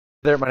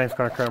There, my name is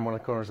Curran. I'm one of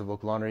the co-owners of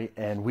Local Laundry,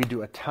 and we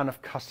do a ton of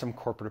custom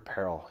corporate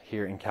apparel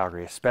here in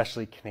Calgary,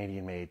 especially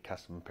Canadian-made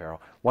custom apparel.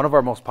 One of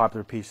our most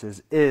popular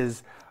pieces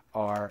is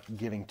our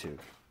giving toque.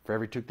 For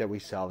every toque that we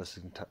sell, this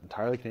is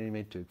entirely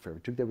Canadian-made toque. For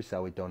every toque that we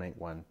sell, we donate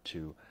one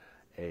to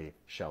a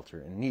shelter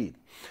in need.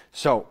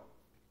 So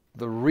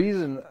the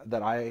reason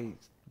that I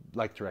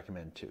like to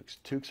recommend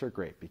toques are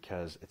great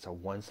because it's a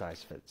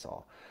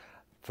one-size-fits-all.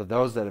 For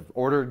those that have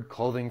ordered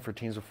clothing for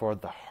teams before,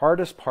 the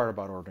hardest part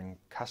about ordering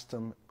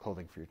custom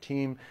clothing for your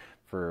team,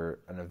 for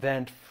an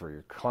event, for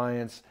your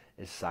clients,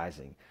 is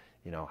sizing.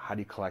 You know, how do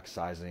you collect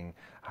sizing?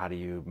 How do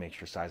you make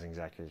sure sizing is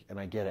accurate? And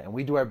I get it. And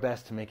we do our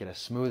best to make it as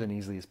smooth and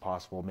easily as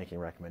possible, making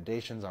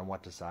recommendations on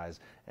what to size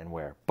and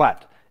where.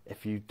 But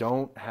if you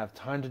don't have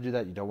time to do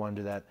that, you don't want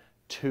to do that,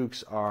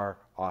 toques are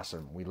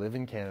awesome. We live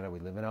in Canada. We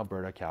live in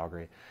Alberta,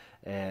 Calgary,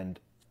 and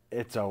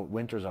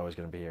winter's always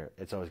going to be here.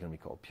 It's always going to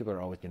be cold. People are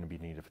always going to be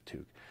in need of a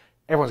toque.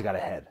 Everyone's got a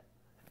head.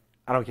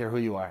 I don't care who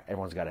you are.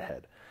 Everyone's got a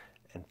head.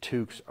 And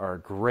toques are a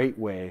great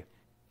way,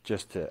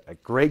 a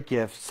great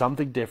gift,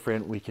 something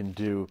different. We can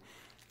do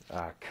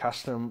a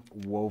custom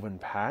woven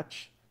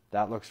patch.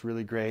 That looks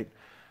really great.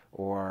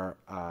 Or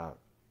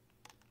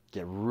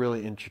get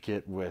really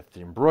intricate with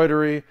the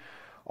embroidery.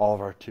 All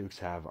of our toques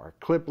have our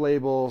clip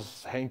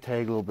labels, hang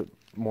tag, a little bit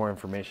more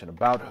information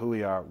about who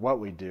we are, what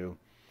we do.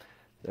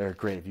 They're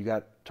great. If you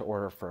got to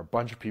order for a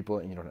bunch of people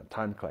and you don't have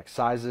time to collect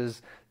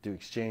sizes, do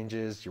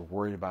exchanges, you're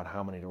worried about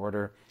how many to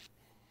order,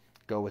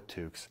 go with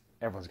toques.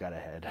 Everyone's got a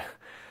head.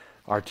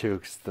 Our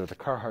toques, they're the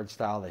Carhartt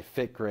style. They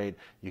fit great.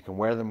 You can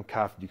wear them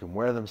cuffed. You can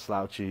wear them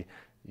slouchy.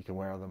 You can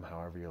wear them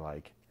however you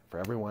like. For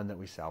every one that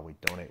we sell, we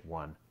donate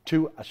one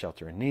to a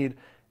shelter in need.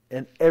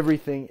 And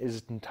everything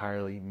is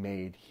entirely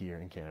made here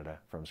in Canada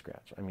from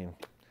scratch. I mean,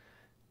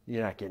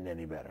 you're not getting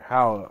any better.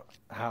 How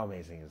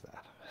amazing is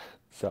that?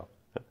 So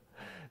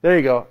there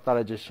you go. Thought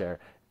I'd just share.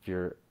 If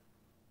you're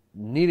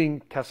needing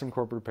custom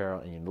corporate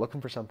apparel and you're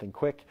looking for something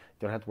quick,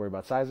 don't have to worry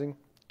about sizing,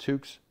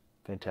 toques,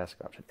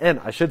 fantastic option. And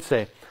I should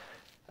say,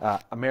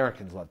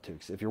 Americans love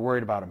toques. If you're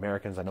worried about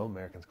Americans, I know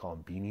Americans call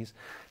them beanies.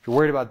 If you're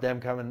worried about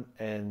them coming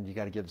and you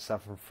got to give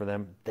stuff for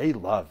them, they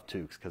love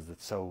toques because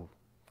it's so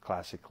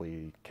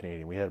classically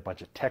Canadian. We had a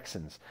bunch of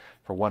Texans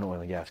for one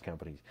oil and gas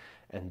company,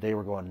 and they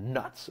were going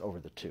nuts over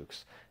the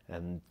toques.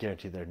 And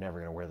guarantee they're never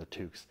going to wear the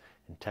toques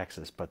in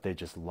Texas, but they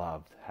just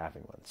loved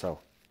having one. So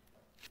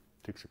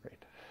toques are great.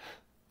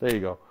 There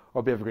you go.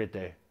 Hope you have a great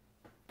day.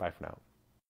 Bye for now.